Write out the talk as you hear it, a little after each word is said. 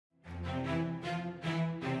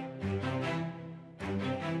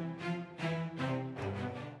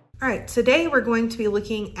All right, today we're going to be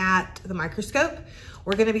looking at the microscope.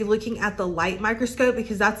 We're going to be looking at the light microscope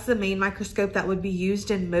because that's the main microscope that would be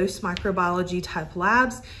used in most microbiology type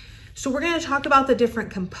labs. So we're going to talk about the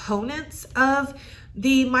different components of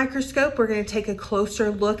the microscope. We're going to take a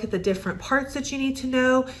closer look at the different parts that you need to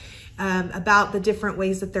know about the different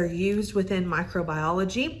ways that they're used within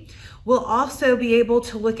microbiology. We'll also be able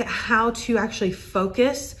to look at how to actually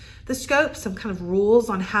focus the scope, some kind of rules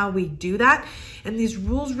on how we do that. And these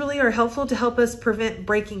rules really are helpful to help us prevent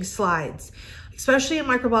breaking slides. Especially in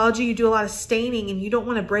microbiology, you do a lot of staining and you don't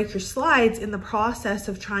want to break your slides in the process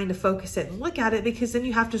of trying to focus it and look at it, because then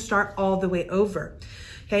you have to start all the way over,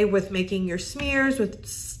 okay, with making your smears, with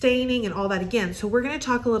staining and all that again. So we're going to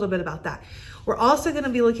talk a little bit about that. We're also going to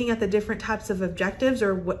be looking at the different types of objectives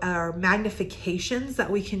or magnifications that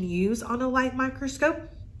we can use on a light microscope.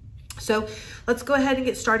 So let's go ahead and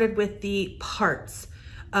get started with the parts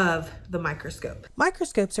of the microscope.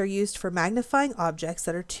 Microscopes are used for magnifying objects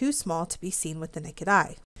that are too small to be seen with the naked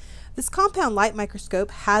eye. This compound light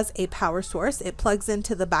microscope has a power source. It plugs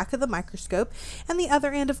into the back of the microscope, and the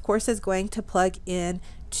other end, of course, is going to plug in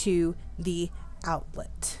to the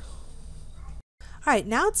outlet. All right,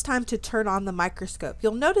 now it's time to turn on the microscope.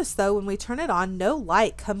 You'll notice though, when we turn it on, no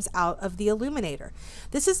light comes out of the illuminator.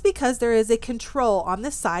 This is because there is a control on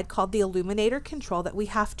the side called the illuminator control that we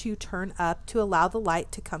have to turn up to allow the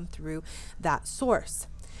light to come through that source.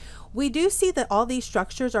 We do see that all these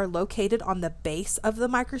structures are located on the base of the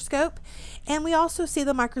microscope, and we also see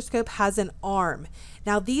the microscope has an arm.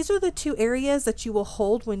 Now these are the two areas that you will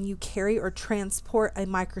hold when you carry or transport a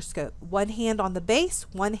microscope. One hand on the base,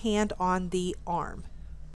 one hand on the arm.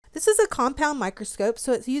 This is a compound microscope,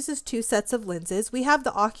 so it uses two sets of lenses. We have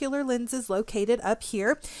the ocular lenses located up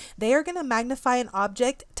here. They are going to magnify an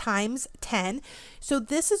object times 10. So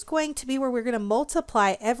this is going to be where we're going to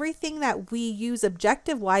multiply everything that we use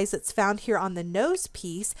objective-wise that's found here on the nose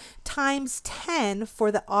piece times 10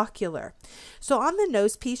 for the ocular. So on the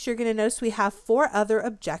nose piece, you're going to notice we have 4 other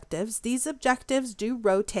objectives. These objectives do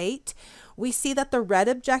rotate. We see that the red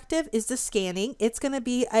objective is the scanning. It's going to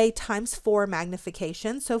be a times 4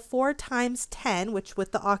 magnification. So 4 times 10, which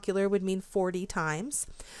with the ocular would mean 40 times.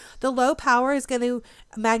 The low power is going to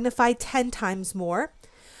magnify 10 times more.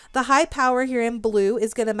 The high power here in blue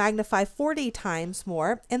is going to magnify 40 times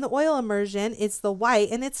more, and the oil immersion is the white,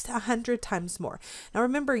 and it's 100 times more. Now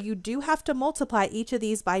remember, you do have to multiply each of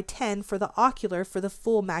these by 10 for the ocular for the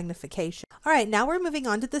full magnification. All right, now we're moving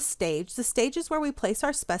on to the stage. The stage is where we place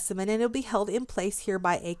our specimen, and it'll be held in place here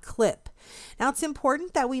by a clip. Now it's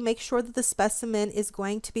important that we make sure that the specimen is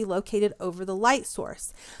going to be located over the light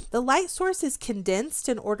source. The light source is condensed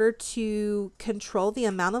in order to control the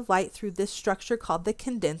amount of light through this structure called the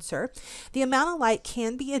condenser. The amount of light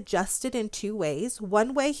can be adjusted in 2 ways.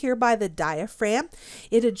 One way here by the diaphragm.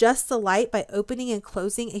 It adjusts the light by opening and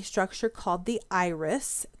closing a structure called the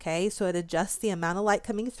iris. Okay, so it adjusts the amount of light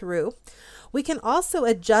coming through. We can also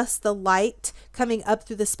adjust the light coming up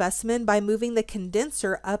through the specimen by moving the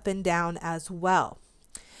condenser up and down as well.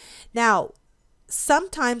 Now,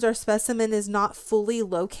 sometimes our specimen is not fully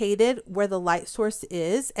located where the light source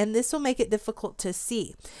is, and this will make it difficult to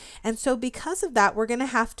see. And so because of that, we're going to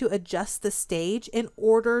have to adjust the stage in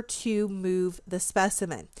order to move the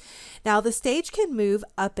specimen. Now the stage can move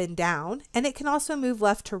up and down, and it can also move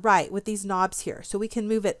left to right with these knobs here. So we can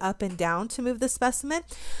move it up and down to move the specimen.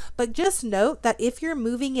 But just note that if you're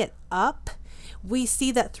moving it up, we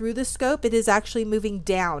see that through the scope it is actually moving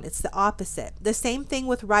down. It's the opposite. The same thing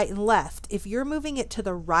with right and left. If you're moving it to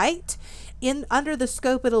the right, under the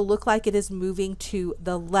scope it'll look like it is moving to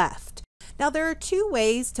the left. Now there are 2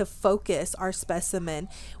 ways to focus our specimen.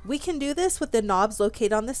 We can do this with the knobs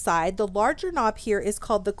located on the side. The larger knob here is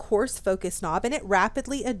called the coarse focus knob, and it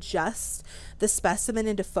rapidly adjusts the specimen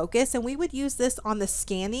into focus, and we would use this on the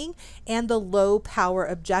scanning and the low power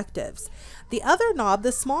objectives. The other knob,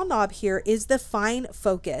 the small knob here, is the fine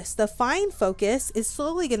focus. The fine focus is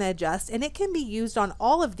slowly going to adjust, and it can be used on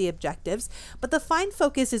all of the objectives, but the fine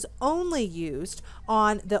focus is only used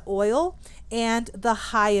on the oil and the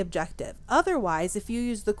high objective. Otherwise, if you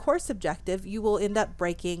use the coarse objective, you will end up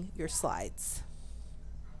breaking your slides.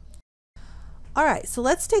 All right, so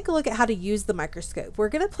let's take a look at how to use the microscope. We're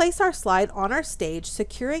going to place our slide on our stage,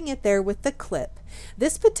 securing it there with the clip.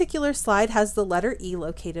 This particular slide has the letter E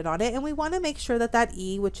located on it, and we want to make sure that that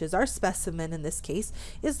E, which is our specimen in this case,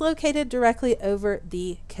 is located directly over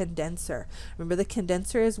the condenser. Remember, the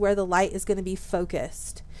condenser is where the light is going to be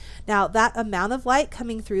focused. Now, that amount of light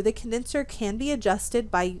coming through the condenser can be adjusted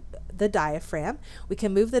by the diaphragm. We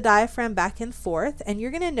can move the diaphragm back and forth, and you're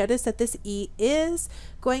going to notice that this E is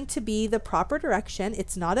going to be the proper direction.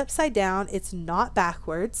 It's not upside down, it's not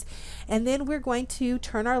backwards. And then we're going to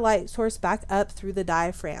turn our light source back up through the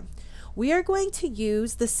diaphragm. We are going to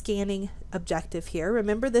use the scanning objective here.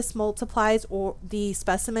 Remember, this multiplies the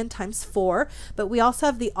specimen times 4, but we also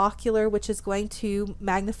have the ocular, which is going to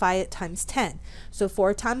magnify it times 10. So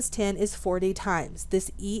 4 times 10 is 40 times.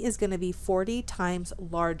 This E is going to be 40 times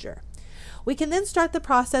larger. We can then start the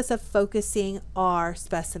process of focusing our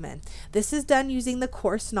specimen. This is done using the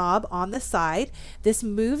coarse knob on the side. This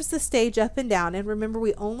moves the stage up and down, and remember,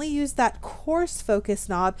 we only use that coarse focus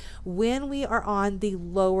knob when we are on the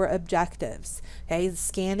lower objectives, okay, the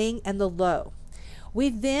scanning and the low. We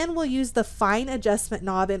then will use the fine adjustment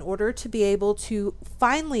knob in order to be able to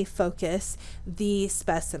finely focus the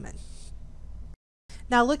specimen.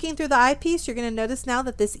 Now, looking through the eyepiece, you're going to notice now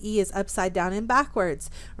that this E is upside down and backwards.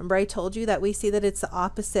 Remember, I told you that we see that it's the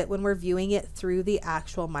opposite when we're viewing it through the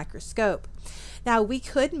actual microscope. Now, we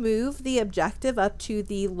could move the objective up to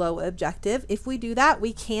the low objective. If we do that,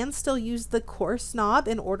 we can still use the coarse knob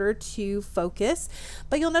in order to focus,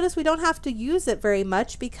 but you'll notice we don't have to use it very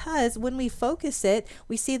much, because when we focus it,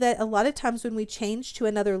 we see that a lot of times when we change to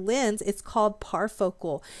another lens, it's called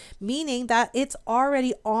parfocal, meaning that it's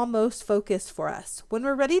already almost focused for us. When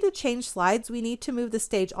we're ready to change slides, we need to move the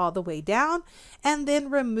stage all the way down and then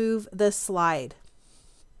remove the slide.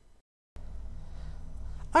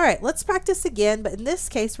 All right, let's practice again, but in this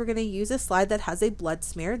case, we're going to use a slide that has a blood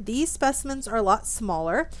smear. These specimens are a lot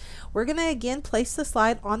smaller. We're going to again place the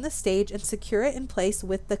slide on the stage and secure it in place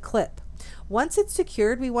with the clip. Once it's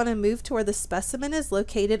secured, we want to move to where the specimen is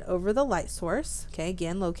located over the light source. Okay,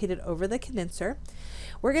 again, located over the condenser.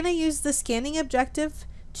 We're going to use the scanning objective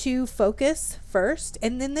to focus first,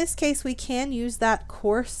 and in this case, we can use that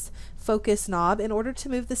coarse focus knob in order to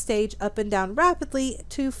move the stage up and down rapidly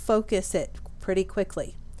to focus it pretty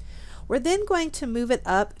quickly. We're then going to move it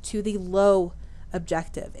up to the low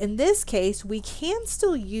objective. In this case, we can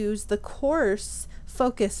still use the coarse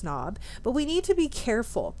focus knob, but we need to be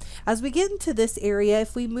careful. As we get into this area,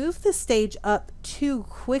 if we move the stage up too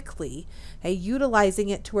quickly, okay, utilizing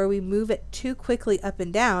it to where we move it too quickly up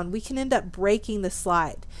and down, we can end up breaking the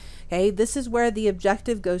slide. Okay, this is where the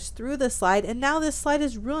objective goes through the slide, and now this slide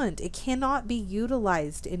is ruined. It cannot be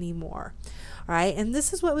utilized anymore. All right, and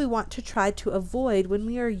this is what we want to try to avoid when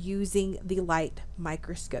we are using the light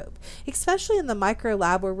microscope, especially in the micro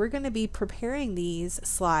lab where we're going to be preparing these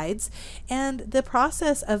slides, and the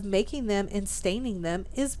process of making them and staining them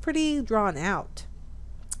is pretty drawn out.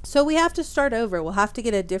 So we have to start over. We'll have to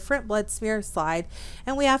get a different blood smear slide,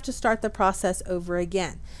 and we have to start the process over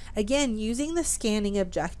again. Again, using the scanning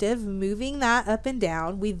objective, moving that up and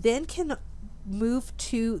down, we then can move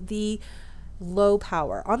to the low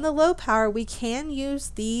power. On the low power, we can use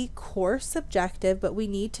the coarse objective, but we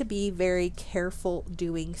need to be very careful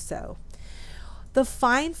doing so. The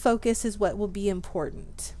fine focus is what will be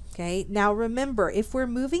important. Okay, now remember, if we're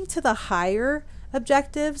moving to the higher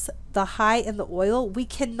objectives, the high and the oil, we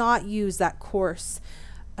cannot use that coarse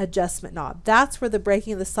adjustment knob. That's where the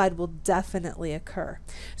breaking of the slide will definitely occur.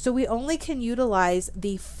 So we only can utilize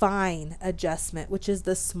the fine adjustment, which is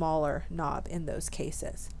the smaller knob in those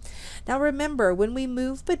cases. Now remember, when we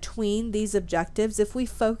move between these objectives, if we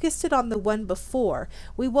focused it on the one before,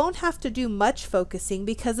 we won't have to do much focusing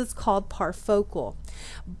because it's called parfocal.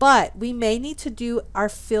 But we may need to do our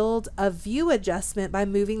field of view adjustment by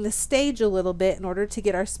moving the stage a little bit in order to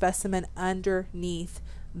get our specimen underneath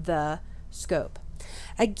the scope.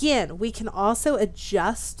 Again, we can also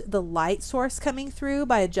adjust the light source coming through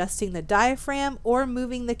by adjusting the diaphragm or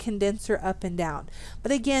moving the condenser up and down.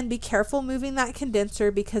 But again, be careful moving that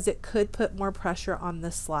condenser because it could put more pressure on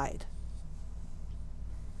the slide.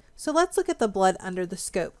 So let's look at the blood under the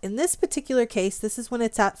scope. In this particular case, this is when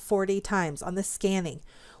it's at 40 times on the scanning.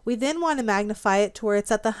 We then want to magnify it to where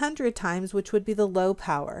it's at the 100 times, which would be the low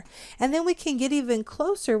power. And then we can get even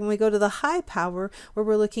closer when we go to the high power, where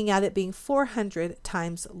we're looking at it being 400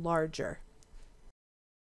 times larger.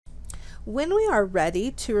 When we are ready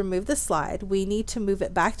to remove the slide, we need to move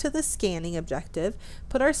it back to the scanning objective,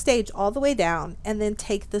 put our stage all the way down, and then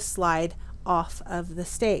take the slide off of the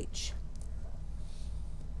stage.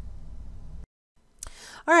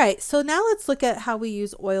 All right, so now let's look at how we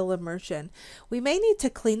use oil immersion. We may need to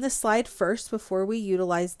clean the slide first before we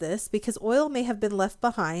utilize this because oil may have been left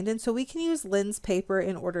behind, and so we can use lens paper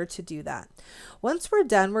in order to do that. Once we're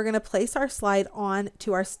done, we're going to place our slide on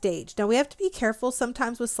to our stage. Now we have to be careful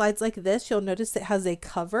sometimes with slides like this. You'll notice it has a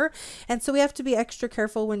cover, and so we have to be extra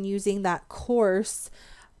careful when using that coarse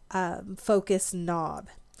focus knob.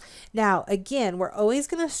 Now, again, we're always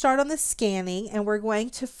going to start on the scanning, and we're going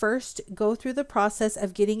to first go through the process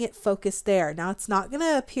of getting it focused there. Now, it's not going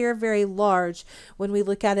to appear very large when we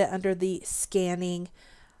look at it under the scanning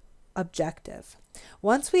objective.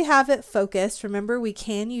 Once we have it focused, remember we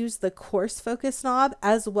can use the coarse focus knob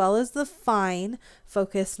as well as the fine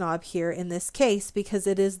focus knob here in this case because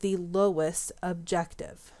it is the lowest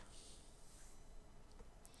objective.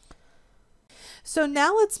 So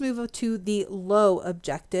now let's move to the low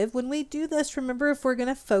objective. When we do this, remember if we're going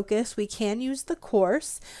to focus, we can use the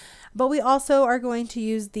coarse, but we also are going to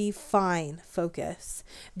use the fine focus.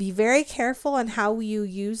 Be very careful on how you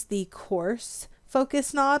use the coarse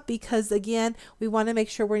focus knob because again, we want to make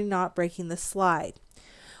sure we're not breaking the slide.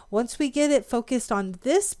 Once we get it focused on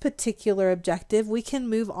this particular objective, we can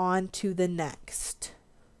move on to the next.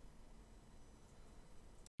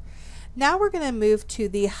 Now we're going to move to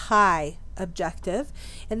the high objective.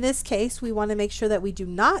 In this case, we want to make sure that we do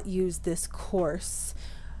not use this coarse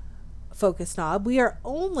focus knob. We are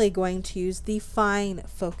only going to use the fine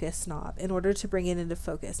focus knob in order to bring it into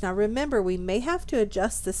focus. Now remember, we may have to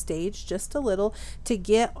adjust the stage just a little to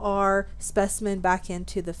get our specimen back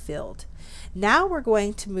into the field. Now we're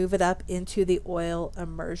going to move it up into the oil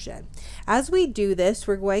immersion. As we do this,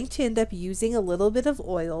 we're going to end up using a little bit of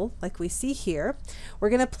oil like we see here. We're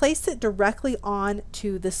going to place it directly on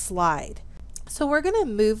to the slide. So we're going to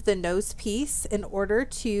move the nose piece in order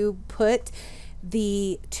to put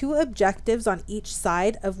the two objectives on each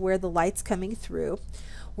side of where the light's coming through.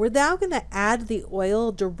 We're now going to add the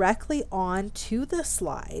oil directly on to the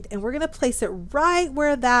slide, and we're going to place it right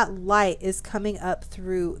where that light is coming up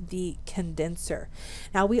through the condenser.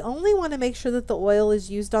 Now we only want to make sure that the oil is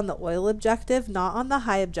used on the oil objective, not on the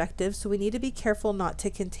high objective, so we need to be careful not to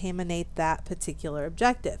contaminate that particular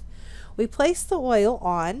objective. We place the oil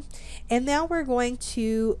on, and now we're going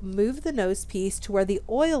to move the nose piece to where the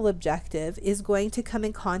oil objective is going to come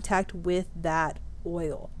in contact with that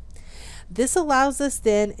oil. This allows us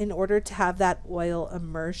then, in order to have that oil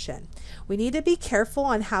immersion. We need to be careful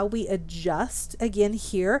on how we adjust, again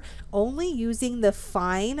here, only using the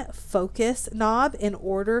fine focus knob in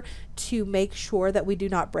order to make sure that we do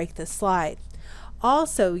not break the slide.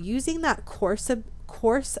 Also, using that coarse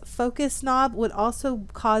focus knob would also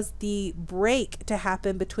cause the break to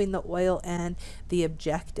happen between the oil and the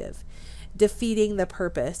objective, defeating the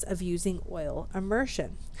purpose of using oil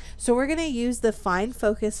immersion. So we're going to use the fine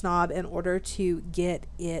focus knob in order to get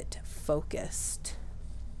it focused.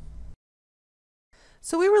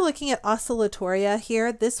 So we were looking at oscillatoria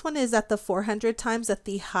here. This one is at the 400 times at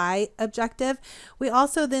the high objective. We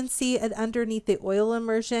also then see it underneath the oil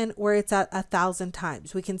immersion where it's at 1,000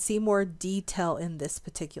 times. We can see more detail in this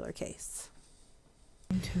particular case.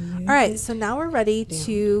 All right, so now we're ready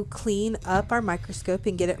to clean up our microscope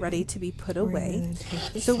and get it ready to be put away.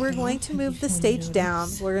 So we're going to move the stage down.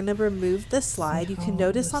 We're going to remove the slide. You can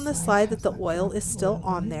notice on the slide that the oil is still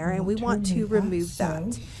on there, and we want to remove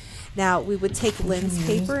that. Now we would take lens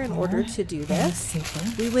paper in order to do this.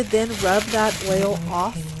 We would then rub that oil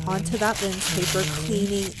off onto that lens paper,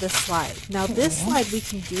 cleaning the slide. Now this slide we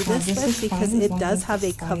can do this with because it does have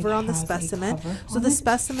a cover on the specimen, so the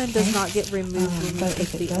specimen does not get removed when we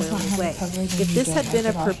take the oil away. If this had been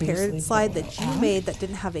a prepared slide that you made that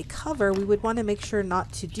didn't have a cover, we would want to make sure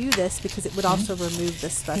not to do this because it would also remove the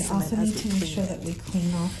specimen as we clean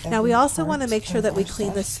it. Now we also want to make sure that we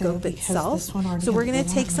clean the scope itself. So we're going to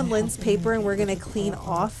take some lens paper and we're going to clean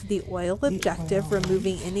off the oil objective,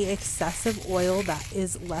 removing any excessive oil that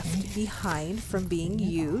is left behind from being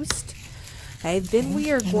used. Okay, then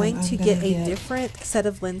we are going to get a different set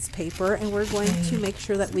of lens paper and we're going to make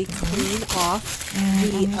sure that we clean off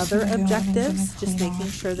the other objectives, just making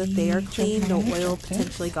sure that they are clean, no oil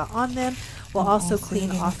potentially got on them. We'll also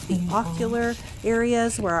clean off the ocular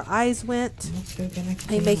areas where our eyes went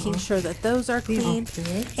and making sure that those are clean.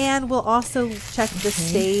 And we'll also check the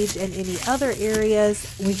stage and any other areas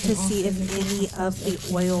to see if any of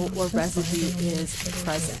the oil or residue is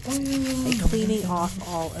present. And cleaning off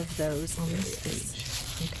all of those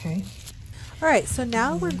areas. Okay. All right, so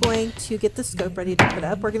now we're going to get the scope ready to put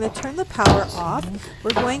up. We're going to turn the power off.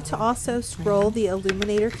 We're going to also scroll the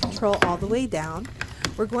illuminator control all the way down.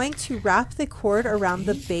 We're going to wrap the cord around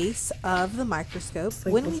the base of the microscope.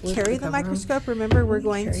 When we carry the microscope, remember we're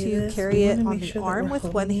going to carry it on the arm with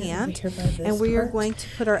one hand, and we are going to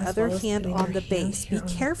put our other hand on the base. Be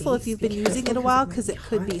careful if you've been using it a while because it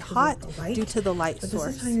could be hot due to the light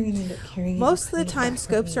source. Most of the time,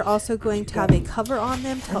 scopes are also going to have a cover on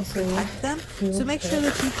them to help protect them, so make sure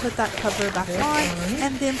that you put that cover back on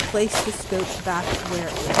and then place the scope back where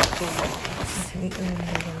it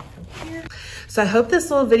belongs. So I hope this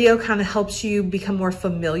little video kind of helps you become more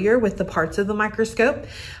familiar with the parts of the microscope,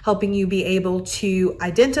 helping you be able to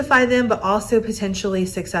identify them, but also potentially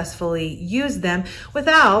successfully use them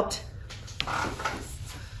without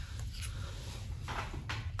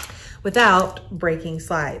breaking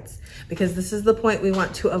slides. Because this is the point, we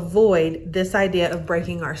want to avoid this idea of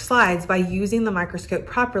breaking our slides by using the microscope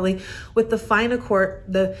properly with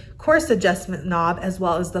the coarse adjustment knob as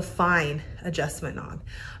well as the fine adjustment knob.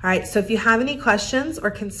 All right, so if you have any questions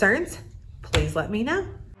or concerns, please let me know.